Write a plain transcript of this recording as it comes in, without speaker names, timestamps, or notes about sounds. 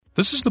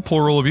This is The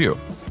Plural of You,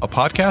 a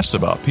podcast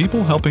about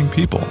people helping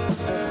people.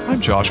 I'm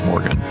Josh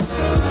Morgan.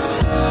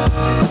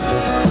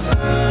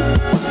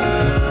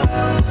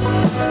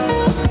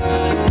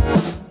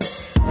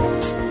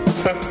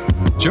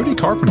 Jodi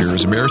Carpenter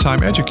is a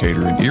maritime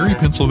educator in Erie,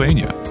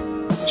 Pennsylvania.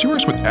 She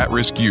works with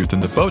at-risk youth in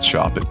the boat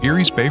shop at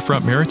Erie's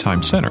Bayfront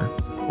Maritime Center,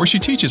 where she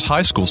teaches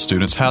high school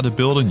students how to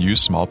build and use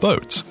small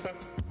boats.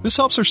 This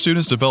helps her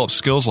students develop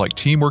skills like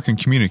teamwork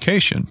and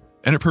communication,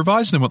 and it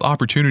provides them with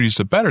opportunities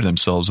to better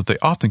themselves that they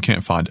often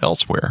can't find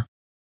elsewhere.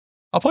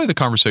 I'll play the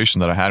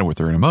conversation that I had with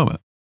her in a moment.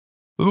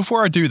 But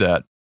before I do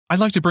that, I'd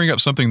like to bring up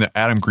something that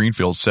Adam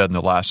Greenfield said in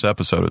the last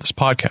episode of this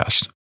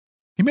podcast.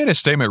 He made a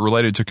statement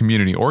related to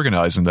community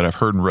organizing that I've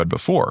heard and read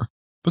before,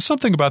 but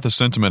something about the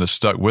sentiment has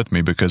stuck with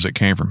me because it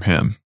came from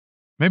him.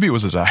 Maybe it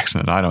was his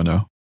accent, I don't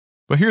know.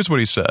 But here's what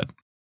he said.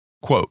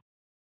 Quote,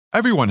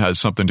 "Everyone has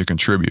something to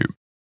contribute,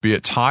 be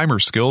it time or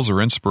skills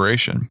or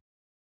inspiration.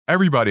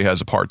 Everybody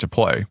has a part to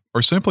play,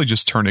 or simply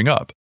just turning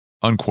up."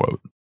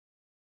 Unquote.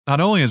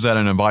 Not only is that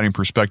an inviting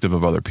perspective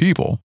of other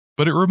people,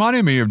 but it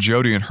reminded me of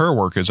Jodi and her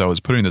work as I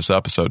was putting this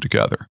episode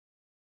together.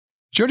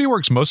 Jodi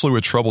works mostly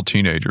with troubled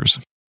teenagers,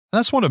 and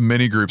that's one of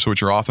many groups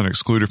which are often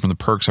excluded from the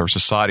perks our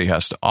society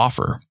has to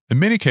offer, in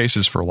many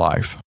cases for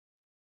life.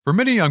 For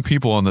many young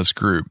people in this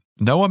group,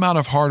 no amount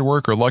of hard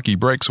work or lucky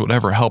breaks would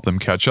ever help them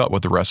catch up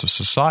with the rest of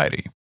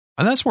society,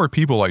 and that's where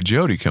people like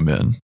Jodi come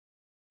in.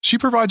 She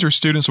provides her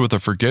students with a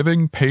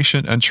forgiving,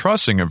 patient, and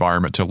trusting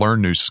environment to learn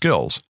new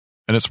skills,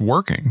 and it's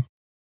working.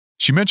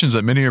 She mentions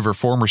that many of her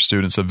former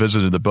students have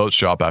visited the boat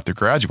shop after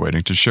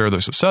graduating to share their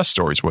success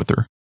stories with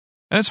her,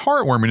 and it's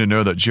heartwarming to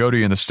know that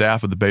Jodi and the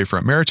staff of the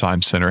Bayfront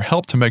Maritime Center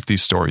helped to make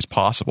these stories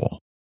possible.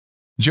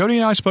 Jodi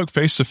and I spoke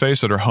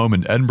face-to-face at her home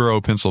in Edinburgh,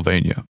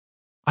 Pennsylvania.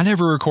 I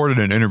never recorded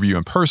an interview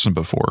in person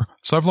before,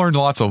 so I've learned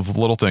lots of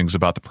little things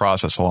about the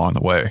process along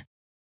the way.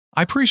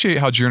 I appreciate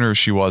how generous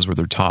she was with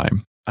her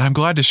time, and I'm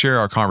glad to share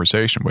our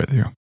conversation with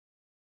you.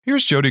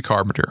 Here's Jodi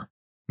Carpenter,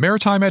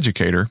 maritime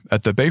educator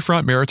at the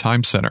Bayfront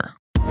Maritime Center.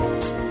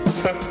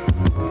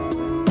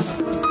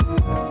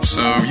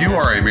 So you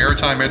are a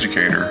maritime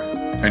educator,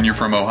 and you're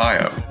from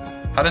Ohio.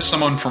 How does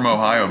someone from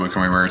Ohio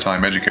become a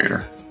maritime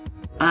educator?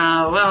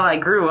 Well, I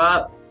grew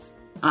up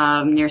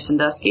near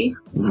Sandusky,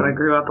 so I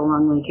grew up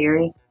along Lake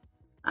Erie.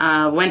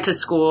 Went to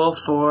school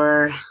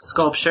for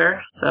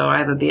sculpture, so I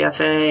have a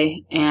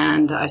BFA,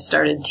 and I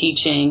started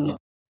teaching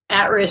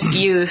at-risk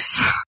youth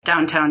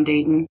downtown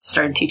Dayton.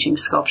 Started teaching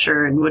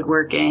sculpture and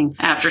woodworking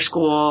after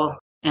school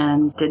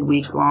and did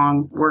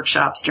week-long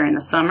workshops during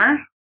the summer.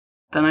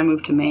 Then I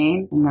moved to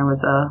Maine, and there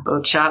was a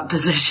boat shop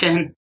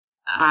position.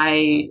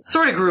 I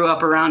sort of grew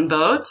up around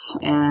boats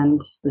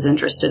and was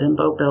interested in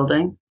boat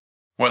building.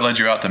 What led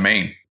you out to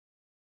Maine?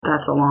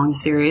 That's a long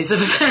series of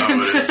events.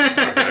 Oh, it is?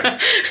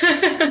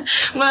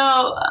 Okay.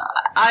 Well,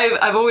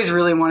 I've always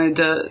really wanted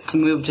to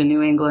move to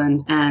New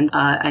England, and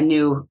I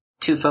knew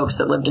two folks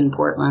that lived in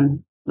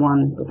Portland.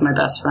 One was my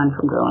best friend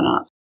from growing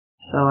up.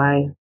 So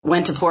I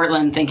went to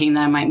Portland thinking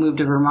that I might move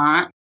to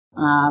Vermont.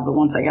 But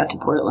once I got to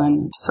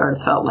Portland, sort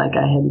of felt like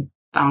I had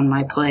found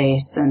my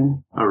place.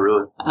 And oh,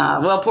 really?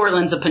 Well,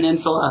 Portland's a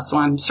peninsula, so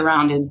I'm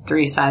surrounded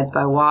three sides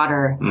by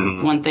water.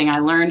 Mm-hmm. One thing I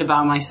learned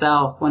about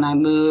myself when I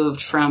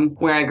moved from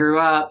where I grew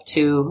up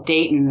to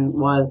Dayton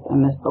was I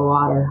missed the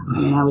water. Mm-hmm.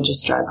 I mean, I would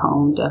just drive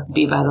home to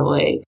be by the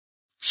lake.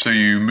 So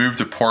you moved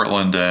to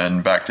Portland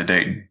and back to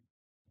Dayton?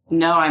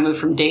 No, I moved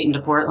from Dayton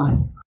to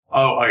Portland.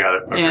 Oh, I got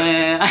it. Okay.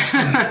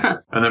 Yeah.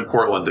 And then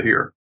Portland to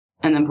here?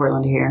 And then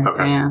Portland to here,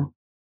 okay. Yeah.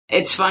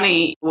 It's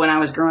funny, when I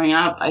was growing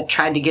up, I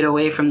tried to get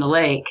away from the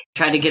lake,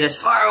 tried to get as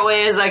far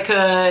away as I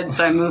could,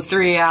 so I moved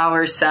 3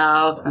 hours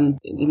south, and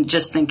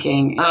just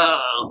thinking,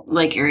 oh,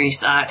 Lake Erie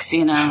sucks,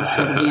 you know,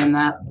 sort of being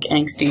that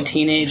angsty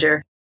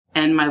teenager.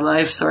 And my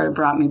life sort of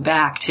brought me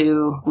back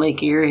to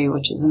Lake Erie,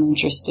 which is an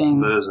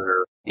interesting... That is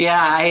her.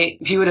 Yeah,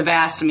 if you would have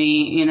asked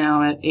me, you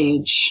know, at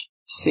age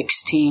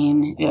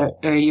 16,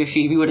 or if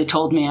you would have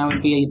told me I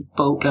would be a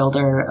boat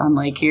builder on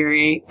Lake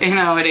Erie, you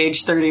know, at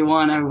age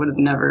 31, I would have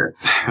never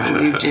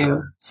believed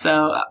you.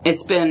 So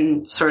it's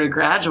been sort of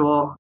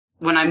gradual.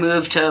 When I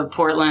moved to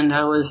Portland,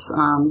 I was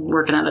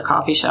working at a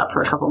coffee shop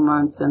for a couple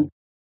months, and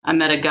I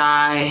met a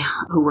guy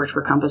who worked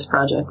for Compass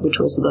Project, which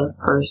was the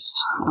first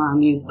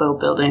youth boat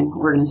building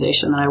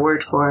organization that I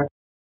worked for.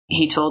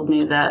 He told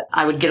me that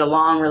I would get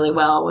along really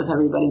well with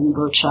everybody in the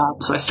boat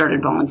shop, so I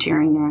started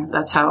volunteering there.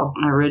 That's how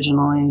I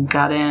originally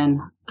got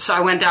in. So I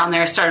went down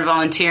there, started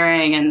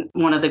volunteering, and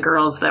one of the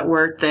girls that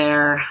worked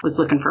there was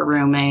looking for a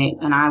roommate,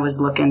 and I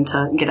was looking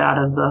to get out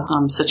of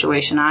the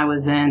situation I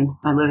was in,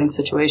 my living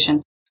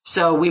situation.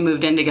 So we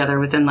moved in together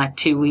within like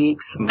 2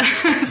 weeks.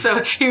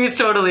 So he was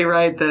totally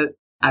right that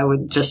I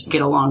would just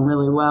get along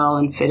really well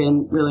and fit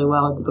in really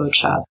well at the boat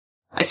shop.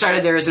 I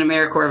started there as an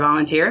AmeriCorps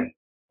volunteer.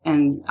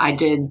 And I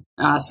did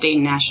state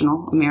and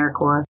national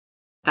AmeriCorps.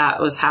 That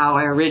was how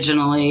I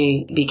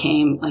originally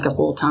became like a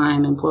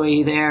full-time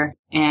employee there.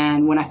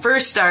 And when I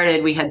first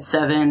started, we had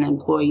 7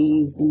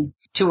 employees, and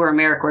 2 were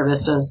AmeriCorps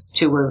Vistas,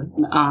 2 were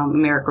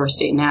AmeriCorps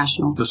State and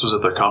National. This was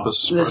at the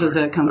Compass Project? This was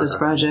at Compass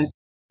Project.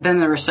 Then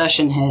the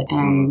recession hit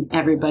and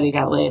everybody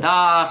got laid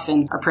off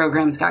and our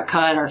programs got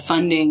cut. Our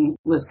funding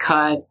was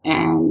cut.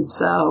 And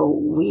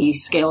so we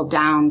scaled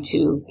down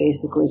to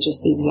basically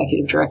just the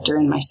executive director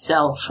and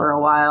myself for a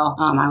while.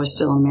 I was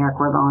still an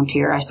AmeriCorps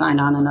volunteer. I signed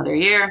on another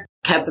year,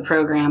 kept the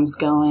programs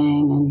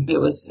going, and it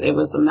was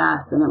a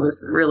mess and it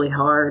was really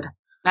hard.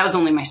 That was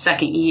only my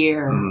second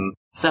year.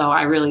 So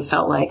I really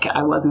felt like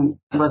I wasn't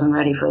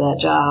ready for that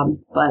job,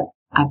 but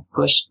I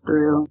pushed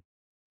through.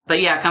 But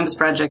yeah, Compass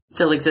Project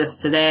still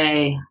exists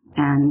today,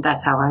 and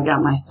that's how I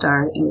got my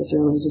start. It was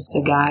really just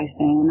a guy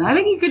saying, I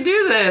think you could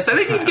do this. I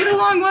think you'd get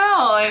along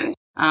well.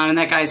 And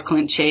that guy's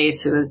Clint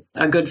Chase, who is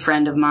a good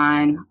friend of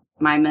mine,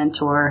 my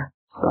mentor.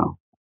 So,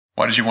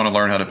 why did you want to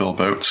learn how to build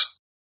boats?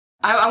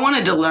 I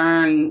wanted to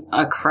learn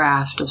a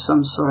craft of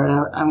some sort.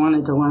 I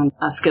wanted to learn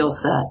a skill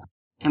set.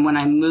 And when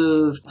I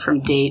moved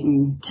from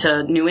Dayton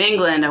to New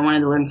England, I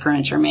wanted to learn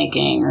furniture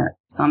making or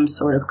some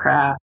sort of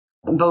craft.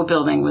 Boat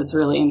building was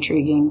really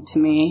intriguing to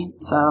me.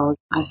 So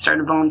I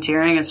started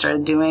volunteering and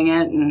started doing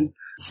it and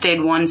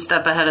stayed one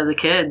step ahead of the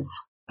kids.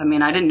 I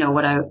mean, I didn't know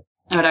what I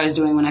was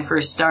doing when I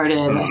first started.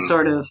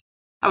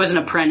 I was an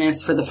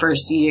apprentice for the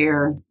first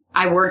year.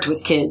 I worked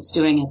with kids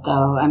doing it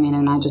though. I mean,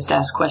 and I just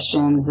asked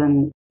questions,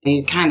 and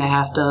you kind of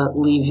have to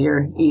leave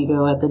your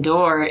ego at the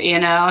door, you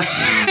know?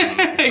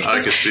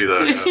 I could see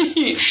that.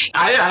 Yeah.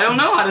 I don't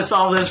know how to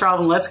solve this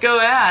problem. Let's go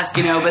ask,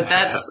 you know, but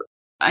that's,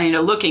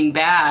 looking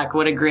back,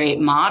 what a great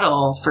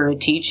model for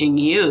teaching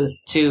youth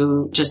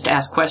to just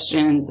ask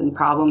questions and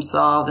problem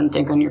solve and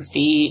think on your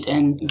feet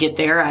and get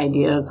their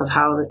ideas of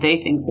how they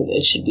think that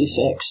it should be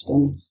fixed.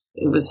 And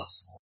it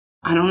was,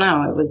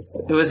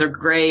 it was a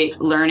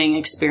great learning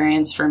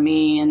experience for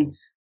me and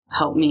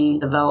helped me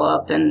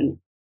develop. And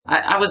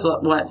I was,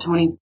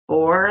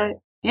 24?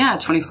 Yeah,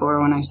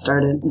 24 when I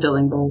started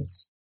building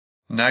boats.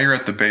 Now you're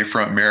at the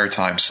Bayfront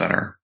Maritime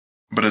Center.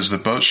 But is the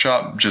boat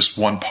shop just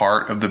one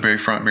part of the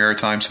Bayfront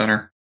Maritime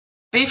Center?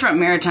 Bayfront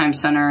Maritime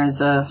Center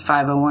is a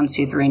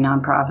 501c3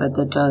 nonprofit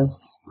that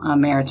does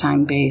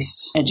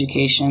maritime-based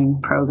education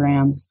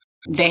programs.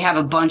 They have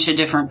a bunch of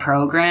different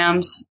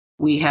programs.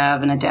 We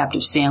have an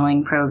adaptive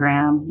sailing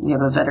program. We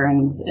have a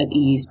Veterans at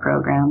Ease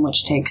program,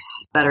 which takes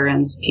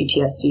veterans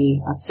PTSD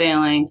out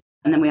sailing.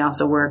 And then we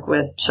also work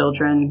with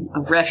children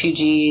of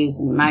refugees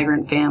and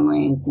migrant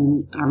families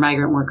and our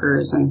migrant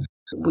workers. And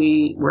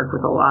we work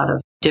with a lot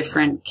of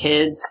different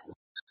kids.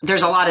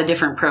 There's a lot of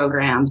different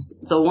programs.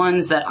 The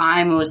ones that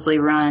I mostly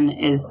run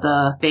is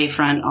the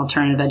Bayfront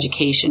Alternative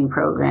Education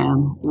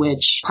Program,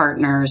 which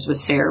partners with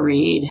Sarah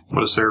Reed.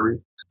 What is Sarah Reed?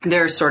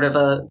 They're sort of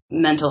a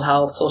mental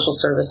health social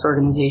service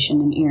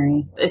organization in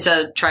Erie. It's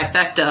a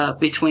trifecta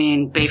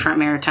between Bayfront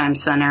Maritime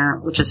Center,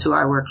 which is who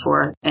I work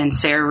for, and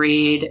Sarah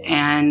Reed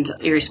and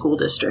Erie School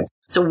District.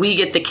 So we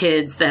get the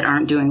kids that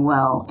aren't doing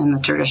well in the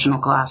traditional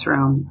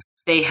classroom.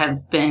 They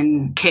have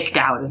been kicked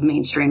out of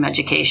mainstream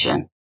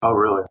education. Oh,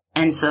 really?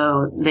 And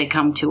so they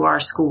come to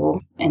our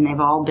school, and they've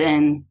all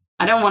been,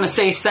 I don't want to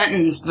say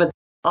sentenced, but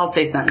I'll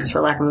say sentenced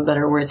for lack of a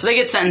better word. So they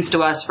get sentenced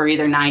to us for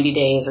either 90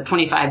 days or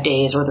 25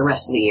 days or the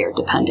rest of the year,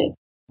 depending.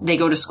 They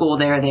go to school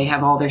there. They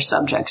have all their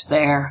subjects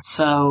there.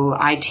 So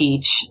I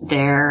teach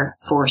their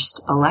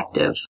forced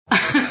elective.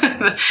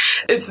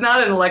 It's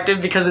not an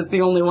elective because it's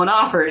the only one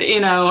offered, you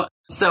know.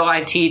 So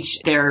I teach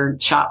their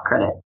shop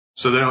credit.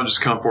 So they don't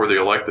just come for the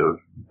elective.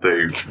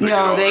 They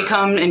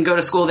come and go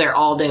to school there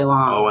all day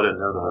long. Oh, I didn't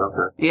know that.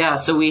 Okay. Yeah,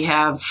 so we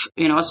have,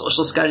 a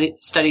social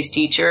studies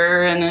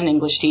teacher and an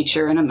English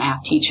teacher and a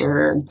math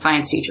teacher and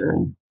science teacher.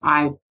 And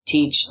I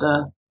teach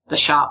the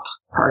shop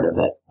part of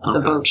it, the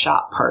boat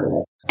shop part of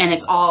it. And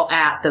it's all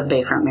at the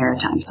Bayfront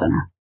Maritime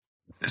Center.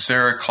 Is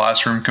there a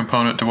classroom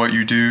component to what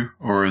you do,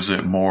 or is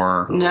it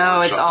more? No,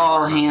 it's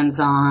all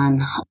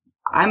hands-on.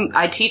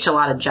 I teach a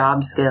lot of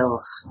job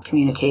skills,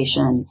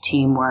 communication,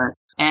 teamwork.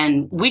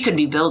 And we could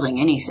be building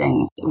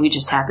anything. We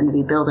just happen to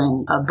be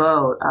building a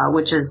boat,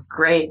 which is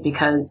great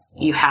because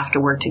you have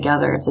to work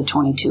together. It's a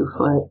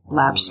 22-foot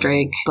lap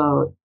strake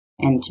boat.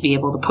 And to be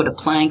able to put a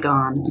plank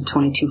on, a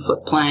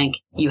 22-foot plank,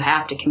 you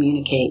have to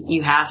communicate.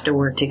 You have to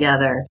work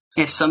together.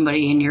 If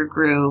somebody in your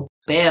group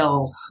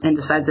bails and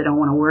decides they don't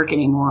want to work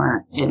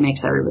anymore, it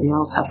makes everybody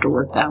else have to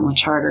work that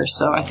much harder.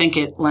 So I think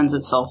it lends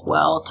itself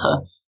well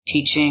to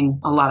teaching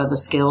a lot of the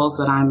skills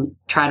that I'm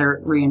trying to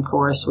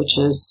reinforce, which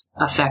is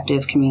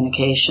effective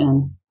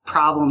communication,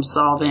 problem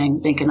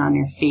solving, thinking on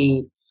your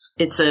feet.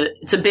 It's a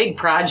big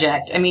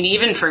project. I mean,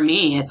 even for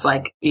me, it's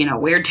like,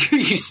 where do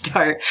you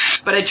start?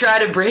 But I try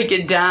to break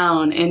it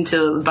down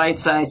into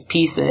bite-sized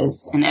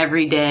pieces. And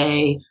every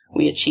day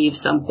we achieve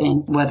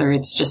something, whether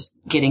it's just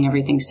getting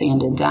everything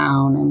sanded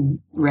down and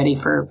ready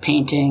for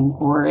painting,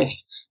 or if,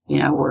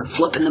 we're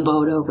flipping the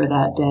boat over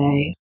that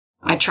day.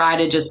 I try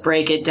to just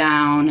break it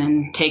down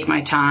and take my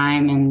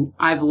time. And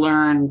I've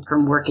learned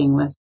from working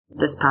with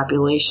this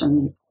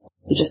population,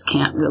 you just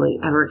can't really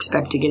ever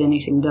expect to get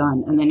anything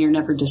done. And then you're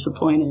never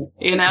disappointed,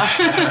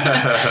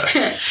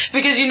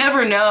 because you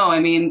never know. I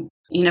mean,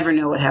 you never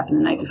know what happened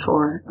the night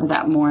before or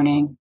that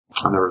morning.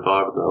 I never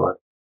thought of it that way.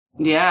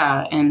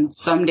 Yeah, and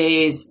some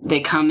days they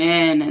come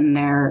in and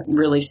they're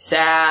really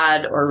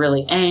sad or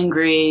really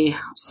angry,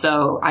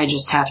 so I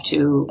just have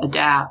to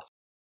adapt.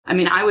 I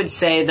mean, I would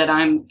say that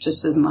I'm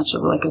just as much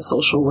of like a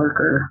social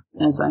worker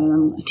as I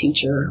am a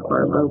teacher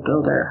or a boat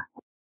builder.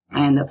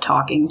 I end up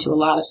talking to a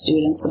lot of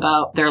students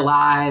about their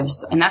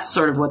lives, and that's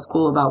sort of what's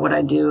cool about what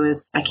I do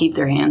is I keep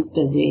their hands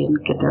busy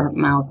and get their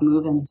mouths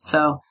moving.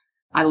 So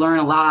I learn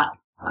a lot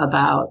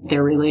about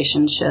their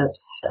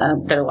relationships,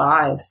 their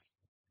lives.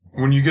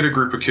 When you get a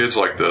group of kids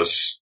like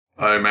this,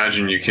 I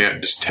imagine you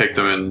can't just take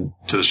them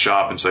into the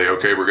shop and say,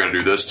 okay, we're going to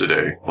do this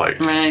today. Like,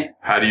 right.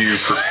 How do you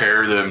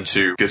prepare them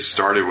to get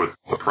started with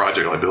a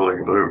project like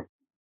building a boat?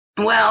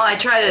 Well, I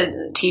try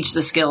to teach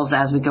the skills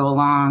as we go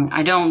along.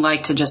 I don't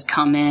like to just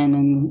come in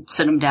and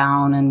sit them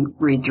down and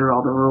read through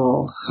all the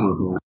rules.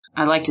 Mm-hmm.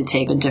 I like to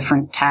take a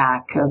different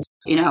tack of,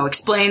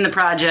 explain the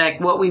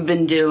project, what we've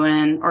been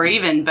doing, or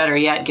even better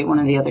yet, get one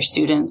of the other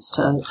students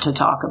to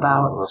talk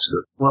about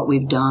what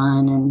we've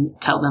done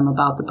and tell them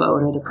about the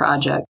boat or the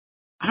project.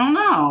 I don't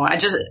know. I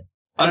just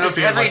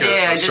every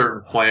day a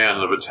certain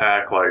plan of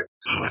attack, like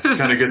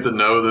kind of get to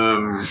know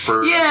them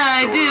first. Yeah,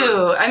 I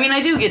do. I mean,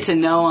 I do get to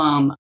know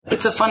them.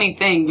 It's a funny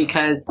thing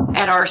because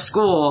at our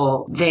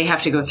school, they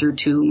have to go through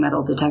 2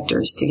 metal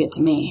detectors to get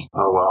to me.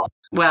 Oh, wow.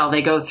 Well,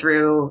 they go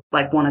through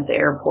like one at the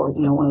airport,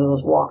 one of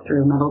those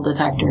walk-through metal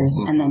detectors,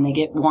 and then they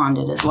get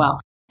wanded as well.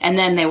 And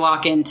then they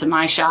walk into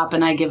my shop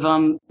and I give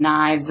them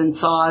knives and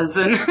saws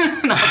and,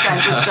 and all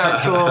kinds of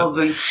sharp tools.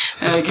 And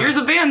like, here's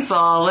a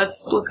bandsaw.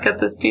 Let's cut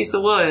this piece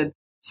of wood.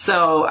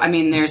 So, I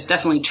mean, there's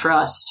definitely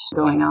trust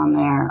going on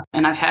there.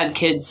 And I've had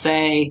kids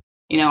say,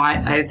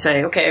 I'd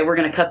say, okay, we're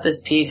going to cut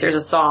this piece. Here's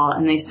a saw.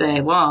 And they say,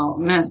 well,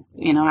 miss,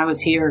 I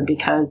was here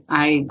because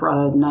I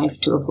brought a knife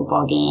to a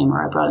football game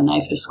or I brought a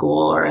knife to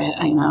school or,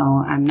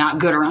 I'm not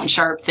good around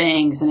sharp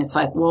things. And it's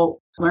like,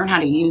 well, learn how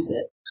to use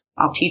it.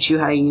 I'll teach you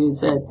how to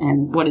use it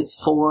and what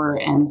it's for.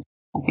 And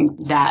I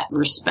think that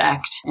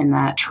respect and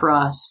that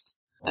trust,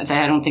 I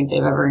don't think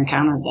they've ever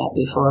encountered that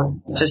before.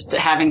 Just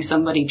having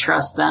somebody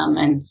trust them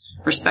and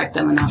respect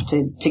them enough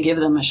to give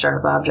them a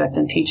sharp object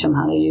and teach them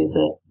how to use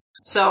it.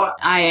 So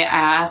I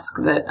ask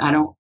that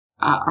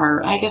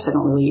I guess I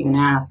don't really even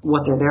ask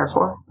what they're there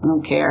for. I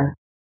don't care.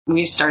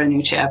 We start a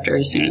new chapter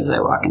as soon as I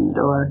walk in the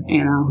door,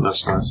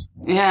 That's nice.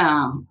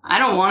 Yeah. I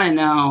don't want to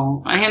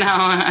know,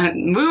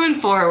 moving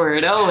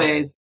forward,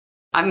 always.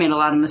 I've made a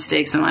lot of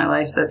mistakes in my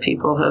life that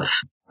people have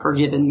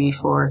forgiven me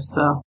for.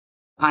 So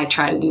I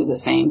try to do the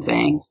same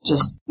thing,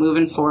 just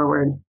moving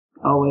forward,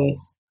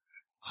 always.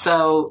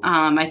 So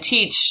I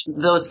teach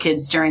those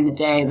kids during the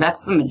day.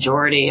 That's the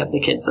majority of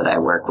the kids that I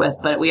work with.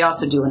 But we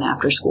also do an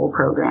after-school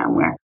program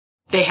where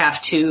they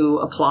have to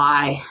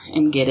apply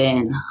and get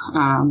in.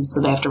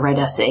 So they have to write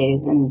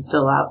essays and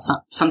fill out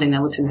something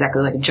that looks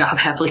exactly like a job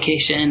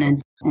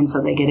application. And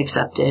so they get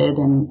accepted.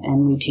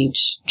 And we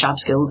teach job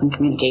skills and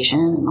communication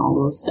and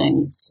all those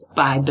things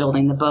by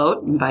building the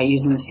boat and by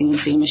using the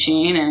CNC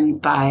machine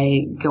and by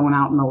going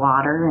out in the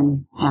water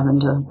and having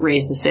to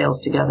raise the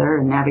sails together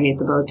and navigate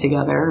the boat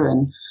together.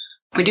 And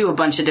we do a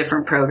bunch of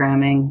different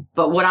programming,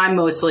 but what I'm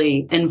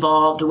mostly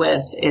involved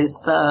with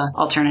is the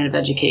alternative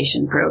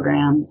education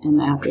program and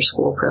the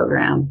after-school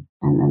program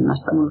and then the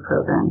summer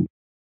program.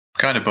 What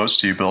kind of boats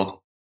do you build?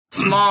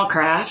 Small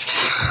craft,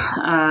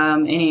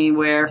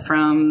 anywhere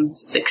from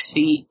 6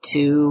 feet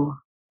to,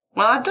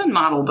 well, I've done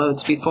model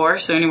boats before,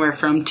 so anywhere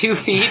from 2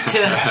 feet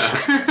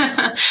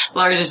to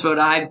largest boat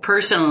I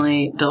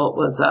personally built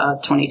was a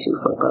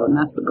 22-foot boat, and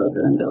that's the boat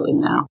that I'm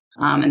building now.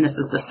 And this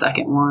is the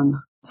second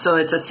one. So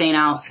it's a St.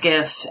 Al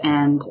skiff,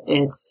 and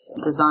it's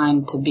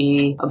designed to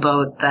be a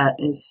boat that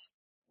is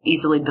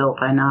easily built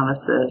by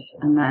novices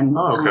and then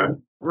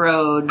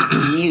rowed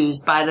and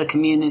used by the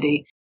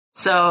community.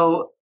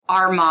 So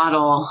our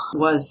model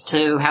was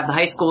to have the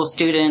high school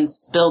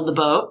students build the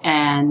boat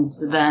and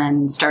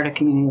then start a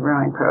community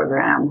rowing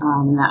program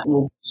that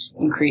will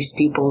increase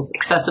people's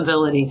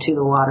accessibility to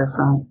the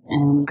waterfront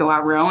and go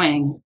out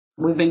rowing.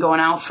 We've been going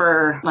out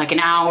for like an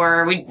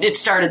hour. It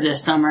started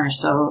this summer,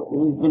 so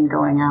we've been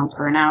going out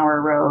for an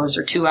hour rows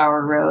or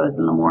 2-hour rows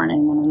in the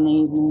morning and in the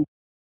evening.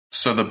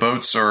 So the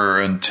boats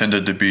are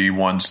intended to be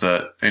ones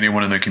that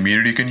anyone in the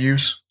community can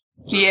use?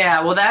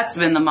 Yeah, well, that's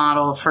been the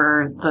model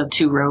for the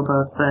 2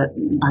 rowboats that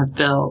I've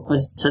built,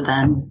 was to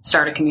then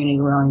start a community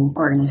rowing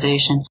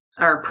organization,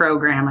 or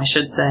program, I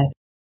should say.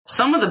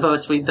 Some of the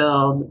boats we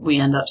build, we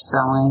end up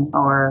selling,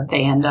 or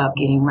they end up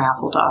getting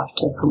raffled off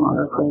to promote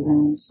our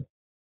programs.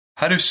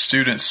 How do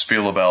students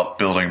feel about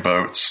building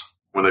boats?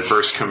 When they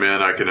first come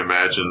in, I can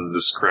imagine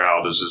this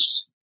crowd is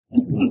just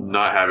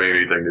not having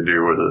anything to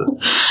do with it.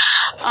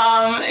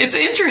 It's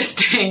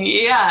interesting.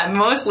 Yeah,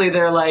 mostly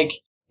they're like,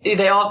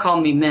 they all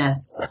call me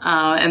Miss.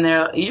 And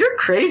they're like, you're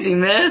crazy,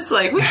 Miss.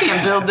 Like, we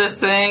can't build this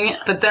thing.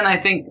 But then I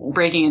think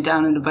breaking it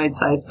down into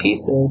bite-sized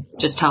pieces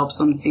just helps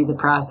them see the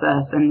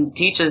process and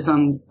teaches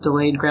them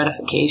delayed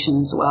gratification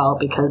as well.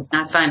 Because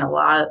I find a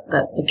lot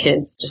that the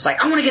kids just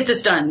like, I want to get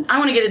this done. I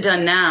want to get it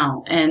done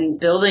now. And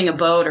building a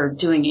boat or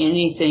doing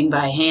anything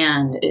by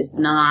hand is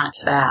not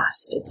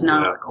fast. It's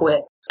not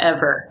quick.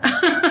 ever.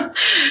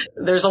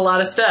 There's a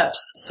lot of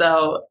steps.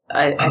 So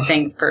I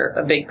think for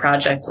a big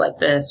project like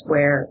this,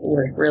 where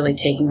we're really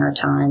taking our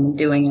time and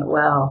doing it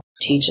well,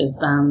 teaches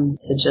them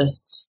to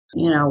just,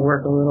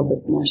 work a little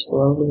bit more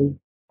slowly,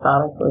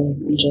 methodically,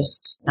 and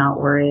just not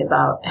worry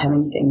about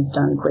having things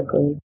done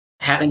quickly,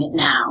 having it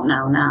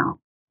now.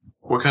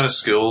 What kind of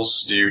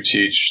skills do you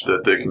teach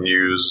that they can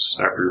use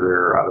after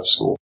they're out of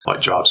school,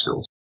 like job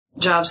skills?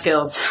 Job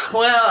skills.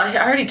 Well, I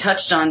already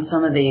touched on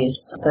some of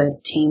these, the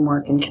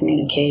teamwork and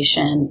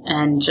communication,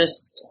 and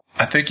just...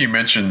 I think you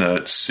mentioned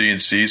that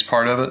CNC is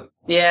part of it.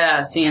 Yeah,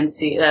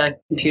 CNC,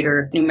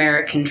 computer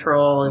numeric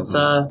control. It's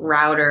a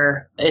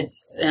router.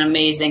 It's an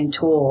amazing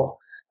tool.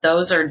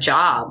 Those are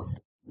jobs.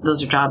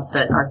 Those are jobs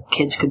that our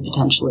kids could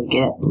potentially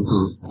get.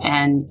 Mm-hmm.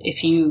 And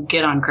if you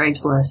get on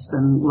Craigslist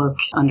and look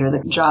under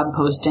the job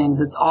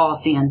postings, it's all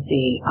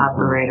CNC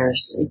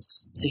operators.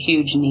 It's a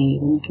huge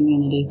need in the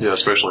community. Yeah,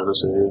 especially in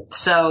this area.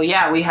 So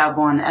yeah, we have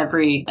one.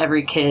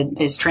 Every kid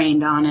is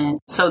trained on it.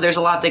 So there's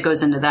a lot that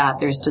goes into that.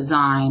 There's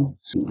design.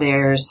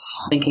 There's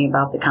thinking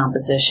about the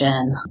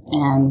composition,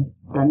 and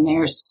then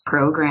there's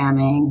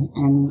programming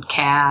and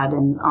CAD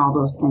and all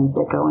those things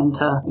that go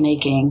into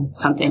making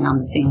something on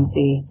the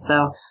CNC.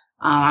 So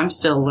I'm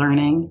still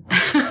learning.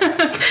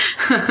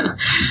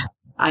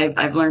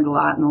 I've learned a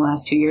lot in the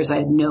last 2 years. I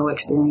had no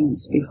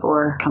experience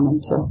before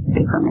coming to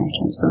Bayfront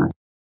Maritime Center.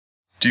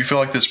 Do you feel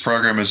like this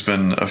program has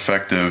been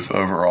effective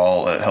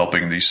overall at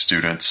helping these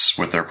students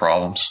with their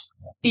problems?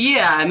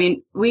 Yeah, I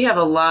mean, we have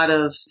a lot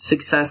of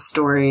success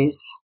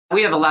stories.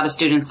 We have a lot of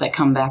students that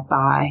come back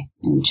by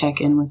and check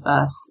in with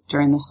us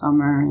during the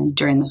summer and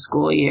during the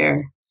school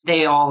year.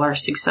 They all are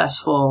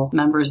successful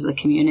members of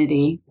the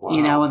community.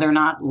 Wow. They're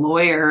not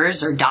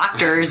lawyers or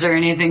doctors or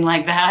anything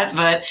like that,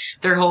 but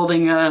they're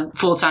holding a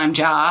full-time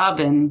job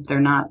and they're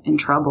not in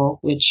trouble,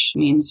 which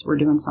means we're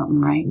doing something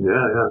right.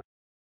 Yeah.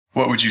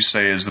 What would you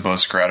say is the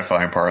most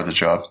gratifying part of the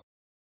job?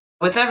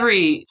 With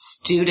every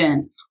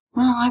student,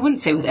 well, I wouldn't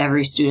say with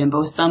every student,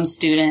 but with some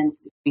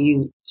students,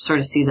 you sort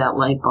of see that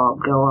light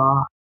bulb go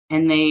off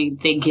and they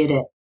get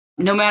it.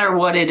 No matter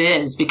what it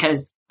is,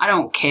 because I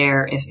don't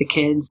care if the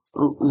kids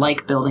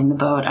like building the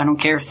boat. I don't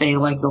care if they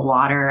like the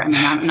water. I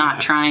mean, I'm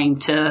not trying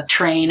to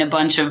train a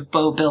bunch of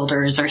boat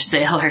builders or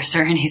sailors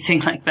or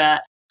anything like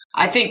that.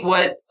 I think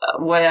what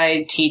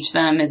I teach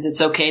them is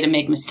it's okay to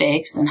make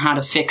mistakes and how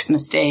to fix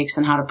mistakes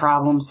and how to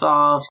problem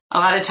solve. A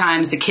lot of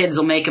times the kids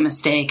will make a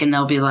mistake and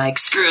they'll be like,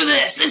 screw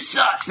this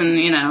sucks,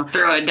 and,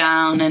 throw it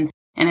down.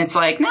 And it's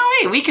like, no,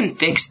 wait, we can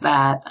fix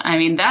that. I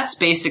mean, that's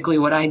basically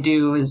what I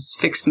do, is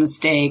fix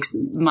mistakes,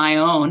 my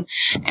own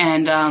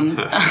and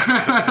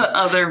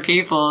other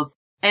people's.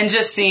 And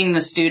just seeing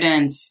the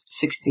students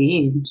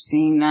succeed,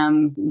 seeing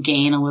them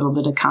gain a little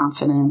bit of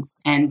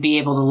confidence and be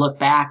able to look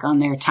back on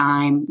their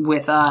time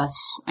with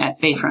us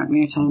at Bayfront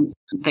Maritime.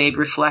 They'd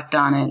reflect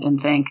on it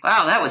and think,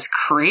 wow, that was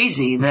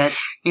crazy that,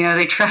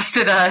 they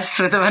trusted us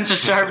with a bunch of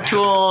sharp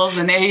tools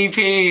and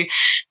AEP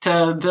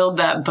to build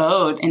that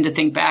boat, and to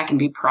think back and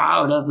be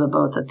proud of the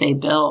boat that they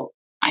built.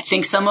 I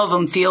think some of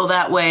them feel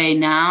that way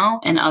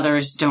now and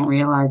others don't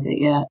realize it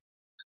yet.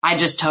 I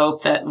just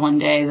hope that one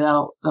day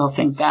they'll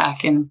think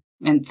back and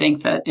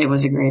think that it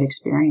was a great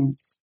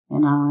experience,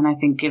 and I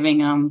think giving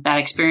them that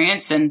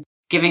experience and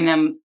giving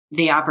them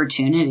the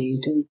opportunity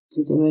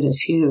to do it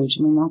is huge.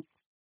 I mean,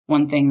 that's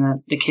one thing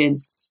that the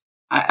kids,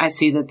 I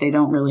see that they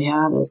don't really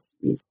have, is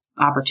these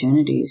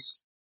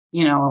opportunities. A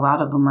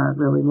lot of them are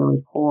really,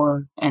 really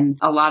poor. And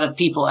a lot of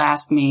people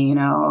ask me,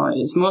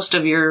 is most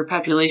of your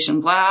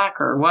population black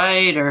or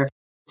white, or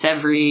it's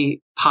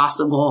every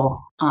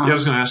possible. I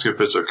was going to ask you if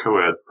it's a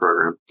co-ed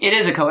program. It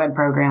is a co-ed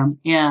program.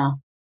 Yeah.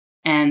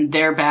 And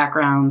their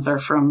backgrounds are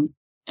from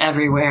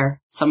everywhere.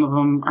 Some of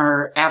them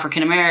are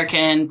African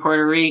American,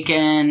 Puerto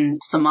Rican,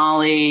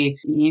 Somali,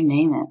 you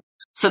name it.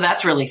 So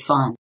that's really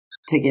fun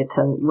to get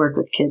to work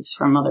with kids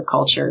from other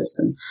cultures.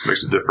 And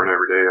makes it different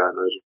every day, I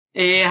imagine.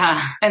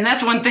 Yeah. And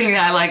that's one thing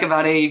that I like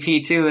about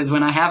AEP too, is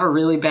when I have a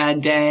really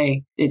bad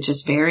day, it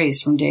just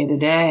varies from day to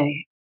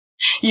day.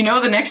 The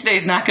next day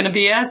is not going to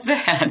be as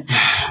bad.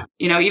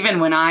 Even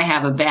when I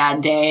have a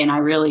bad day and I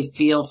really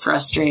feel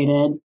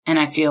frustrated and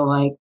I feel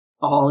like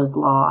all is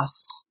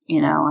lost,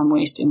 I'm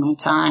wasting my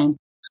time,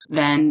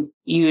 then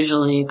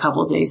usually a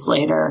couple of days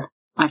later,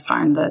 I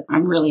find that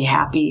I'm really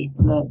happy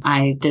that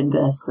I did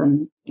this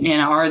and,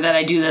 or that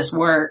I do this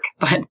work.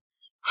 But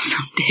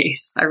some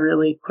days I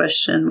really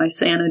question my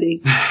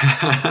sanity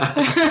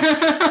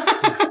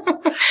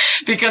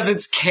because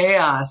it's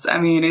chaos. I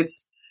mean,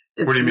 it's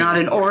not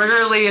an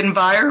orderly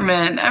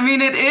environment. I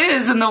mean, it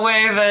is in the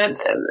way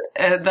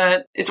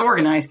that it's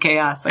organized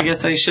chaos, I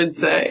guess I should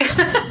say.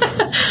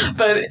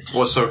 But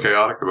what's so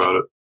chaotic about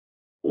it?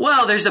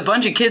 Well, there's a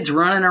bunch of kids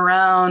running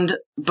around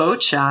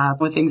boat shop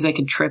with things they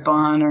could trip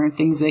on, or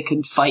things they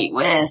could fight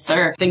with,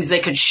 or things they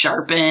could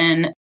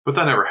sharpen. But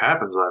that never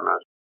happens, I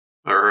imagine.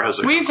 Or has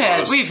it?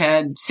 We've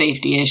had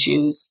safety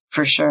issues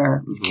for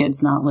sure with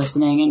kids not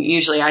listening, and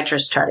usually I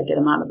just try to get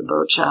them out of the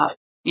boat shop,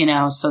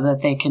 so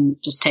that they can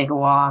just take a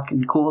walk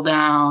and cool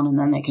down, and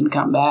then they can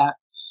come back.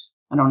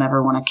 I don't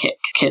ever want to kick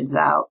kids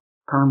out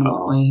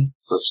permanently.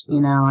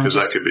 Because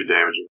that could be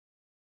damaging.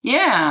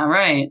 Yeah,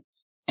 right.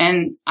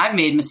 And I've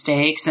made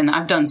mistakes and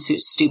I've done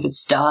stupid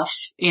stuff,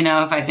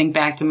 if I think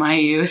back to my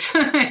youth.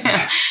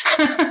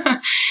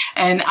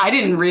 And I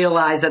didn't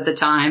realize at the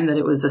time that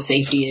it was a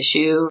safety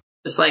issue.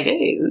 Just like,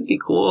 hey, it would be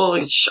cool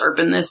to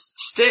sharpen this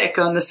stick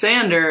on the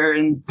sander.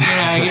 And,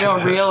 you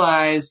don't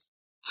realize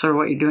sort of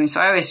what you're doing. So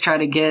I always try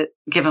to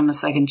give them a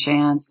second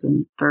chance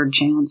and third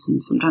chance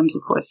and sometimes a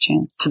fourth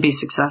chance to be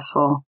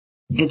successful.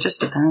 It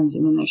just depends. I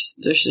mean,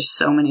 there's just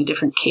so many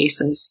different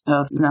cases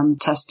of them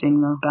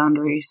testing the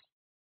boundaries.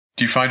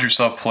 Do you find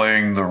yourself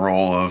playing the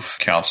role of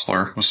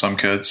counselor with some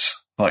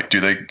kids? Like, do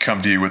they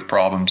come to you with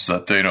problems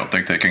that they don't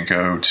think they can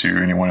go to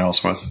anyone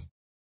else with?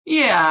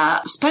 Yeah,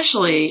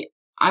 especially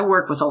I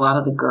work with a lot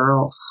of the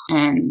girls.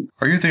 And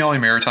are you the only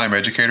maritime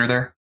educator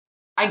there?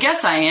 I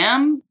guess I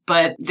am,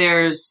 but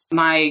there's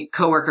my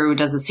coworker who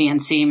does the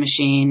CNC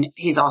machine.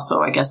 He's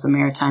also, I guess, a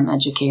maritime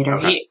educator.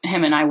 Okay.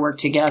 Him and I work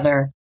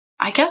together.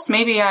 I guess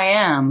maybe I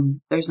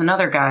am. There's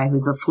another guy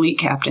who's a fleet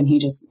captain. He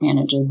just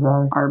manages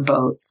our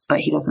boats, but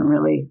he doesn't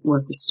really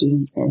work with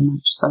students very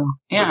much. So,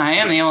 yeah, I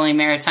am the only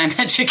maritime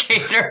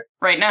educator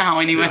right now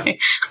anyway.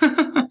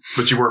 Yeah.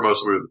 But you work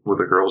mostly with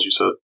the girls, you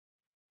said?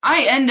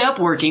 I end up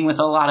working with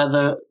a lot of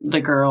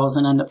the girls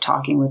and end up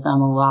talking with them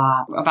a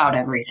lot about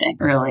everything,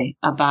 really,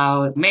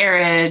 about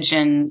marriage.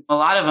 And a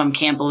lot of them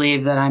can't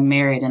believe that I'm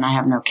married and I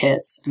have no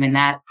kids. I mean,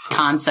 that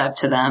concept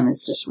to them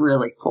is just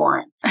really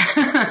foreign.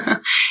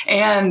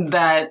 And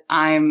that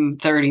I'm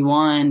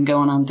 31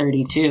 going on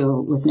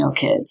 32 with no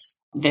kids.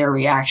 Their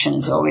reaction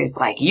is always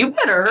like, you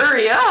better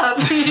hurry up.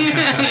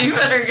 You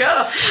better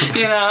go,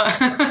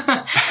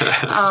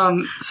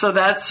 So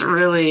that's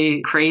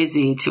really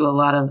crazy to a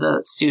lot of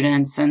the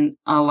students. And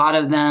a lot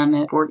of them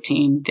at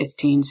 14,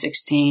 15,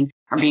 16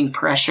 are being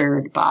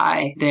pressured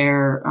by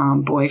their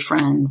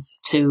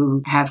boyfriends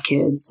to have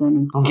kids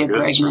and get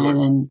pregnant.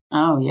 Really? And,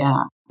 oh,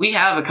 yeah. We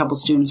have a couple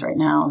students right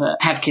now that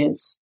have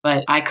kids,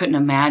 but I couldn't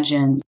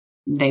imagine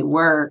they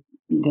work,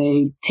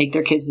 they take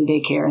their kids to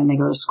daycare and they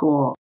go to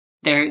school.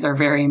 They're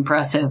very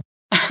impressive.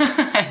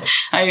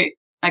 I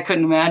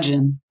couldn't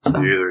imagine. So.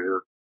 Either, yeah.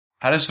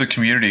 How does the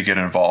community get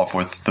involved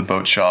with the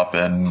boat shop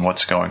and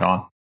what's going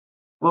on?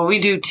 Well, we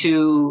do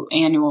 2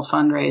 annual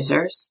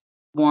fundraisers.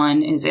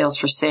 One is Ales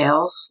for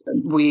Sales.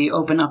 We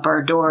open up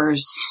our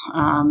doors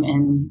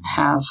and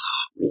have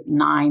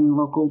 9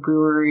 local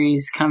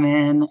breweries come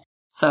in.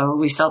 So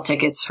we sell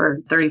tickets for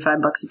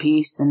 $35 a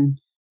piece. And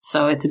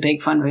so it's a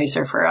big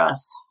fundraiser for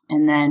us.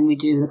 And then we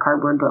do the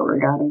cardboard boat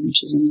regatta,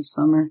 which is in the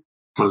summer.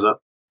 What is that?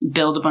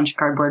 Build a bunch of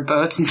cardboard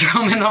boats and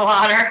throw them in the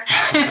water.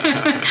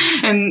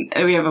 And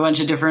we have a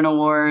bunch of different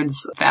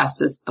awards.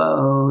 Fastest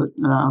boat,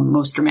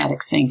 most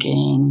dramatic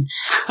sinking,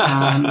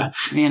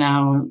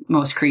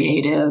 most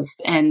creative.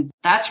 And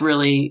that's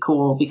really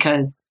cool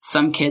because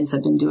some kids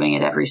have been doing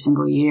it every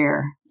single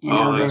year.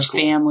 Their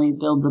family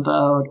builds a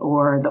boat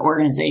or the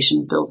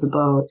organization builds a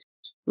boat.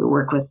 We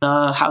work with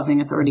the Housing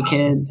Authority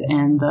kids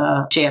and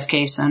the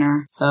JFK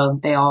Center.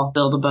 So they all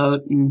build a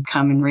boat and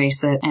come and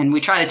race it. And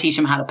we try to teach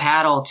them how to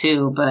paddle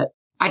too. But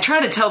I try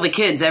to tell the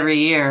kids every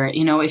year,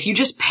 if you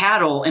just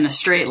paddle in a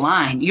straight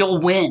line, you'll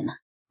win.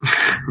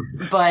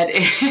 But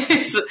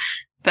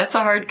that's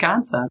a hard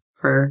concept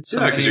for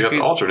somebody. Yeah, because you have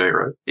to alternate,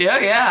 right?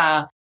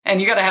 Yeah.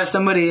 And you got to have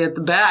somebody at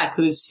the back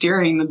who's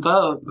steering the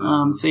boat.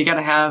 So you got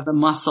to have the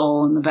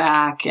muscle in the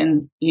back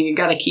and you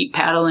got to keep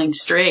paddling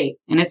straight.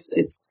 And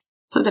it's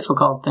a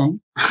difficult thing.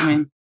 I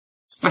mean,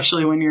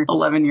 especially when you're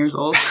 11 years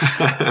old.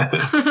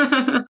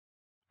 How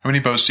many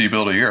boats do you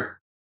build a year?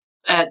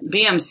 At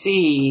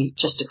BMC,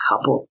 just a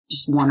couple,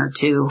 just 1 or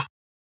 2.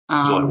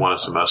 It's like 1 a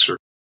semester.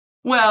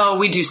 Well,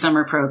 we do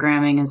summer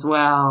programming as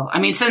well. I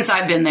mean, since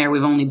I've been there,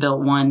 we've only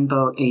built 1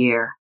 boat a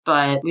year.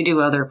 But we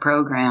do other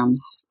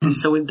programs. And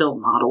so we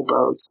build model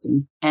boats.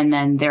 And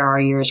then there are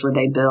years where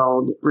they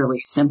build really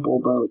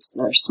simple boats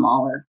that are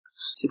smaller.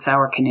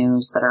 6-hour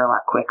canoes that are a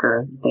lot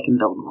quicker. They can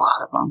build a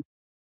lot of them.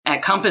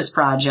 At Compass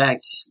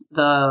Project,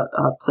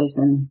 the place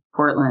in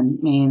Portland,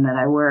 Maine that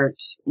I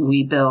worked,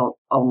 we built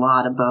a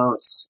lot of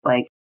boats,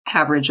 like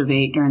average of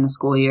 8 during the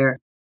school year,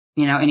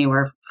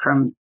 anywhere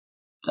from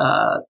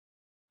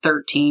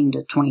 13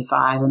 to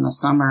 25 in the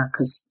summer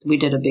because we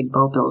did a big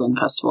boat building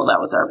festival.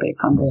 That was our big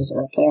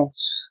fundraiser up there.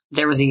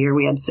 There was a year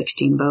we had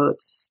 16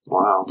 boats.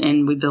 Wow.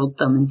 And we built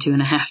them in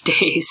 2.5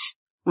 days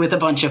with a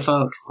bunch of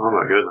folks. Oh,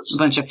 my goodness. A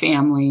bunch of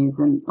families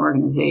and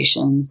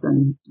organizations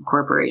and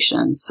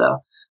corporations. So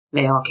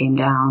they all came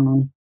down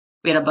and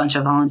we had a bunch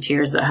of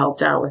volunteers that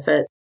helped out with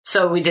it.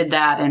 So we did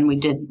that and we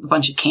did a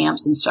bunch of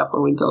camps and stuff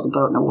where we built a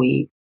boat in a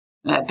week.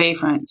 At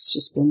Bayfront, it's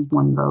just been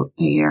 1 boat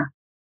a year.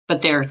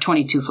 But they're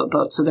 22-foot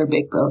boats, so they're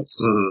big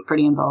boats.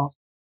 Pretty involved.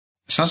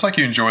 Sounds like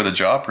you enjoy the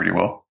job pretty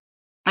well.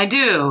 I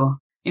do.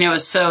 It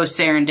was so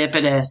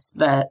serendipitous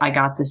that I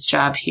got this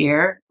job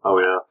here. Oh,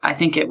 yeah. I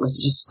think it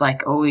was just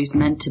always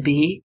meant to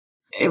be.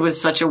 It was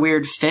such a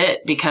weird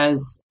fit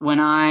because when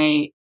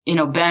I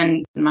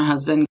Ben, my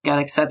husband, got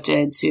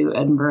accepted to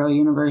Edinburgh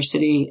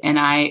University. And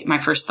my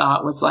first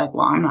thought was like,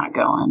 well, I'm not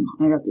going.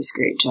 I got this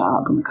great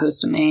job on the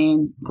coast of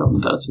Maine,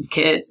 building boats with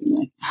kids. And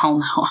like, hell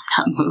no, I'm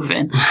not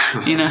moving,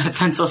 to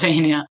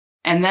Pennsylvania.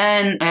 And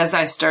then as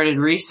I started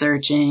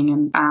researching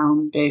and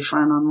found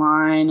Bayfront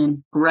online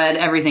and read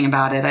everything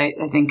about it, I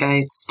think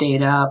I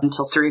stayed up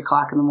until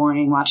 3:00 in the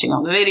morning watching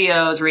all the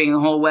videos, reading the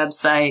whole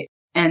website.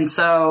 And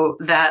so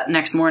that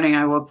next morning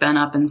I woke Ben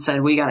up and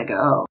said, we got to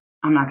go.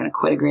 I'm not going to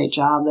quit a great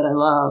job that I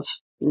love.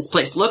 This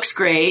place looks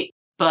great,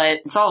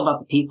 but it's all about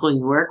the people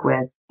you work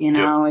with.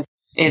 Yep.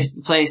 If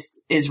the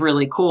place is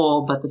really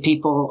cool, but the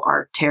people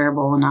are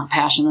terrible and not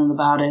passionate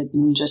about it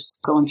and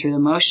just going through the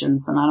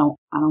motions, then I don't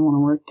want to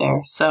work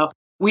there. So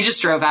we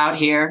just drove out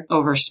here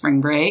over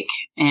spring break,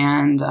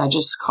 and I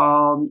just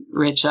called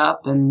Rich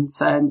up and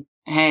said,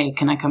 hey,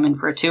 can I come in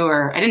for a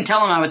tour? I didn't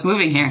tell him I was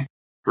moving here.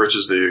 Rich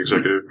is the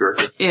executive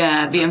director.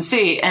 Yeah,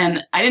 BMC.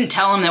 And I didn't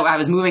tell him that I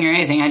was moving or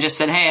anything. I just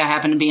said, hey, I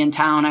happen to be in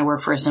town. I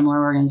work for a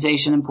similar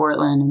organization in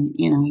Portland. And,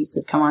 he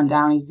said, come on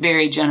down. He's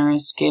very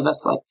generous, gave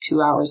us like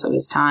 2 hours of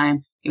his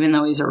time, even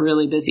though he's a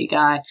really busy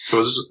guy. So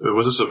was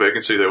this a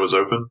vacancy that was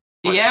open?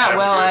 We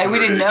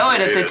didn't know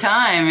it at the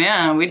time.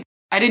 Yeah,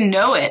 I didn't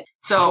know it.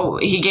 So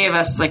he gave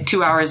us like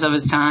 2 hours of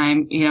his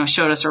time,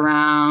 showed us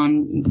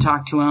around,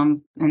 talked to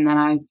him. And then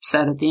I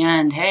said at the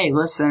end, hey,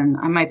 listen,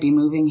 I might be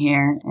moving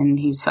here. And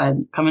he said,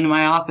 come into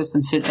my office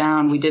and sit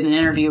down. We did an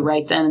interview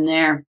right then and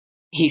there.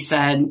 He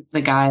said,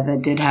 the guy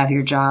that did have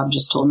your job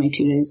just told me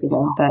 2 days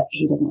ago that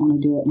he doesn't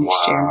want to do it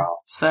next year.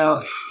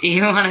 So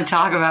you want to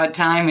talk about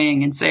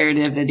timing and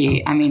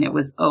serendipity. I mean, it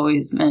was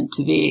always meant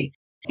to be.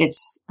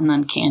 It's an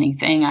uncanny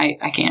thing.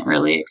 I can't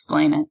really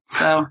explain it.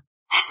 So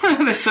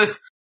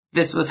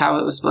this was how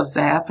it was supposed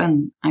to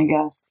happen, I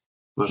guess.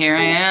 That's Here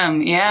cool. I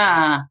am.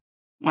 Yeah.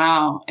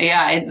 Wow.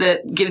 Yeah.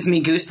 That gives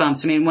me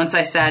goosebumps. I mean, once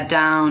I sat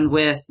down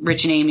with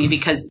Rich and Amy,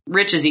 because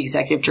Rich is the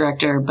executive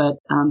director, but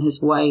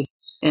his wife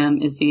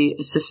is the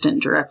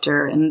assistant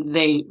director, and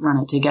they run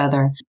it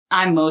together.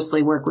 I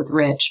mostly work with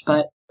Rich,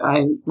 but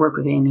I work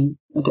with Amy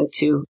a bit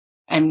too.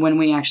 And when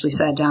we actually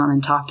sat down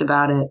and talked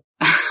about it,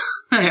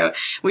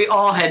 we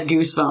all had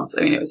goosebumps.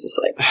 I mean, it was just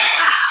like, wow.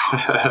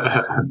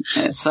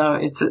 So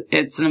it's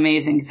an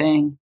amazing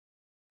thing.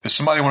 If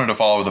somebody wanted to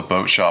follow the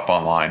boat shop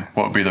online,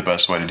 what would be the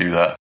best way to do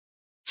that?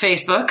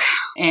 Facebook.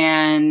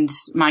 And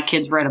my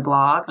kids write a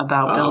blog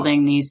about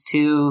building these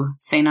 2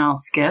 St. Al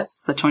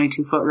skiffs, the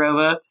 22-foot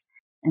rowboats.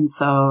 And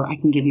so I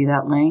can give you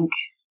that link.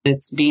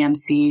 It's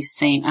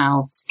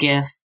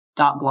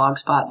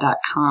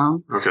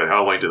bmcstantalskiff.blogspot.com. Okay,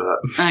 I'll link to that.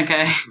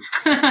 Okay.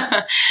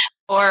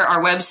 Or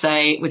our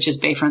website, which is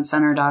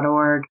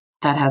bayfrontcenter.org.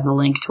 That has a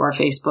link to our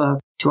Facebook,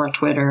 to our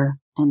Twitter,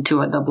 and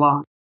to the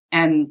blog.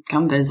 And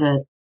come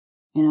visit,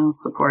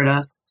 support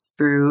us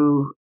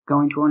through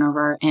going to one of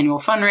our annual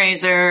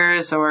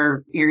fundraisers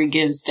or Erie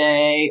Gives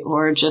Day,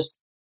 or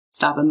just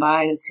stopping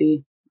by to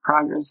see the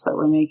progress that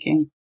we're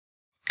making.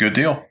 Good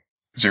deal.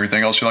 Is there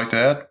anything else you'd like to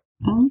add?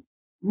 I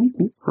don't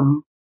think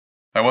so.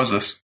 How was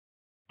this?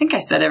 I think I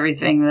said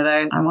everything that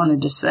I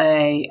wanted to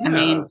say. I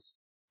mean,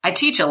 I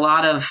teach a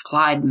lot of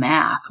applied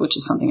math, which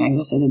is something I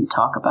guess I didn't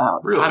talk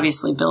about. Really?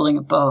 Obviously, building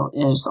a boat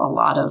is a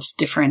lot of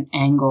different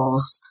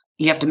angles.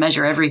 You have to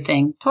measure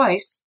everything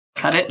twice,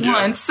 cut it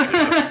once. Yeah.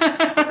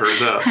 I've heard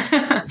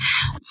that.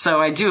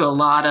 So I do a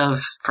lot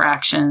of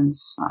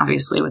fractions,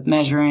 obviously, with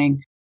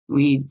measuring.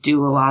 We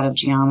do a lot of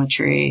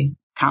geometry,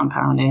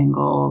 compound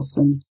angles,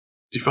 and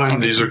do you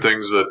find these are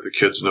things that the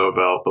kids know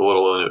about a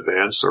little in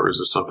advance, or is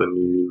this something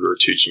you are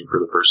teaching for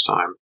the first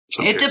time?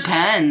 It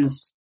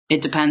depends.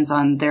 It depends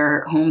on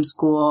their home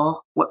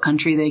school, what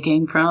country they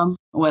came from,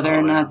 whether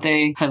or not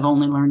they have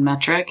only learned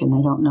metric and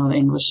they don't know the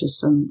English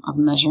system of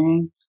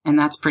measuring. And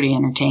that's pretty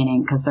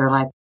entertaining because they're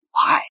like,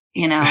 why?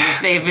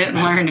 If they've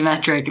learned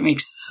metric, it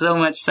makes so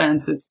much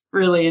sense. It's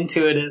really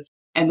intuitive.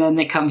 And then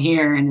they come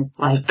here and it's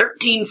like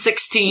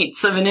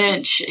 13/16 of an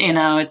inch.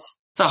 It's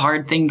a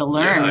hard thing to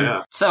learn.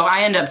 Yeah. So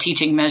I end up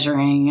teaching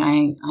measuring.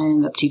 I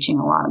end up teaching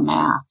a lot of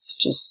math,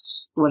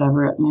 just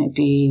whatever it might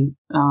be,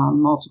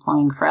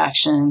 multiplying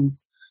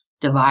fractions,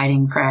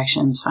 dividing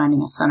fractions,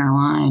 finding a center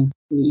line.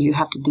 You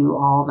have to do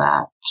all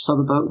that so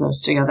the boat goes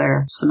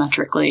together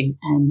symmetrically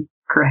and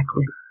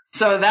correctly.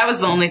 So that was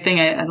the only thing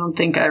I don't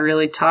think I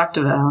really talked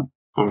about.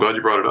 I'm glad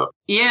you brought it up.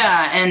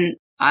 Yeah, and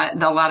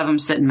a lot of them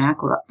sit in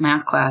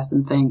math class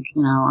and think,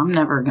 I'm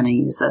never going to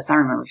use this. I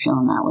remember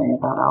feeling that way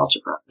about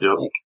algebra. Yep.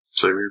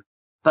 Same here.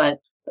 But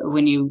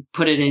when you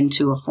put it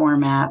into a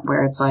format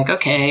where it's like,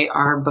 okay,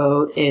 our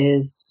boat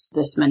is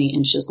this many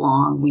inches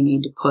long. We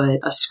need to put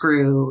a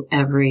screw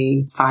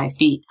every 5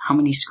 feet. How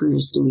many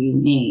screws do we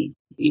need?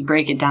 You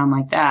break it down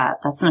like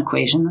that. That's an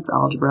equation. That's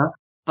algebra.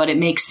 But it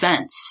makes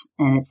sense,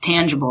 and it's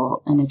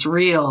tangible, and it's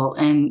real,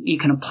 and you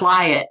can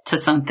apply it to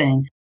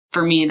something.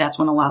 For me, that's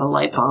when a lot of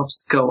light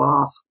bulbs go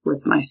off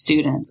with my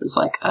students. It's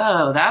like,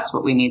 oh, that's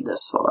what we need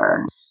this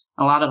for.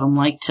 A lot of them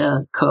like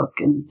to cook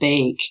and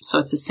bake. So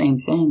it's the same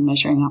thing,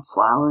 measuring out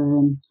flour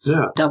and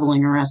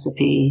doubling a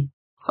recipe.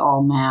 It's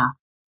all math.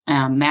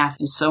 Math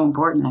is so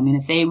important. I mean,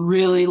 if they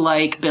really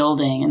like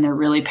building and they're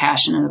really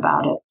passionate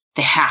about it,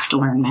 they have to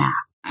learn math.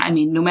 I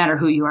mean, no matter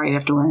who you are, you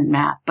have to learn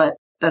math. But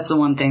that's the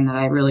one thing that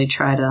I really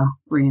try to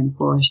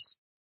reinforce.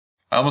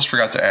 I almost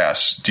forgot to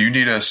ask, do you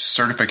need a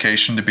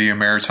certification to be a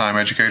maritime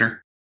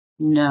educator?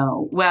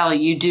 No. Well,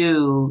 you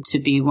do to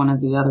be one of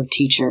the other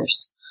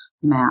teachers,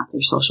 math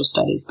or social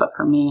studies. But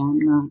for me, I'm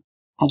not.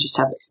 I just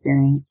have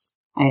experience.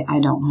 I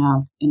don't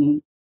have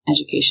any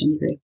education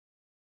degree.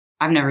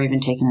 I've never even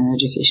taken an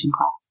education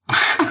class.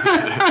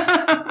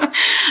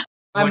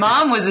 My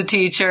mom was a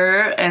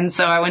teacher, and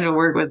so I went to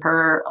work with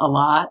her a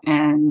lot.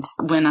 And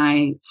when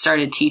I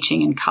started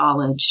teaching in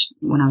college,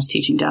 when I was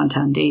teaching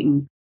downtown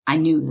Dayton, I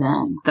knew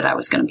then that I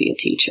was going to be a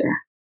teacher.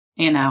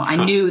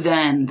 I knew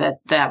then that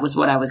that was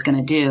what I was going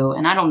to do.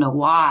 And I don't know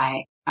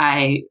why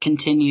I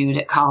continued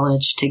at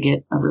college to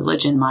get a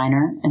religion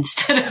minor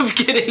instead of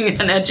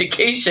getting an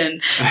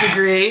education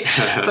degree.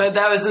 But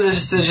that was the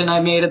decision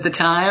I made at the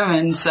time.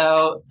 And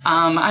so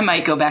I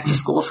might go back to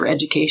school for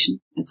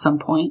education at some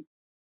point.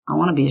 I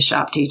want to be a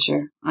shop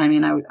teacher. I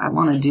mean, I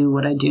want to do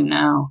what I do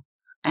now.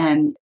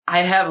 And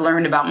I have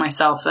learned about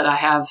myself that I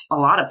have a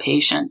lot of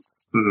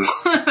patience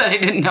that I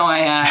didn't know I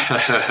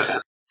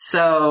had.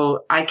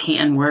 So I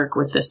can work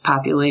with this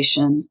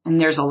population.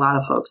 And there's a lot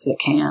of folks that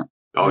can't.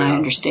 Oh, and yeah. I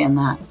understand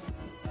that.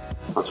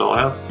 That's all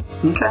I have.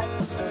 Okay.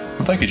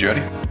 Well, thank you,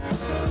 Jodi.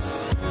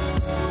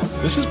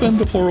 This has been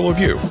The Plural of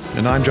You,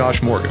 and I'm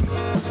Josh Morgan.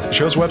 The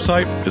show's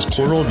website is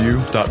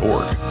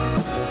pluralofyou.org.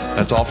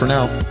 That's all for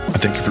now. I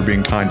thank you for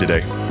being kind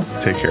today.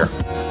 Take care.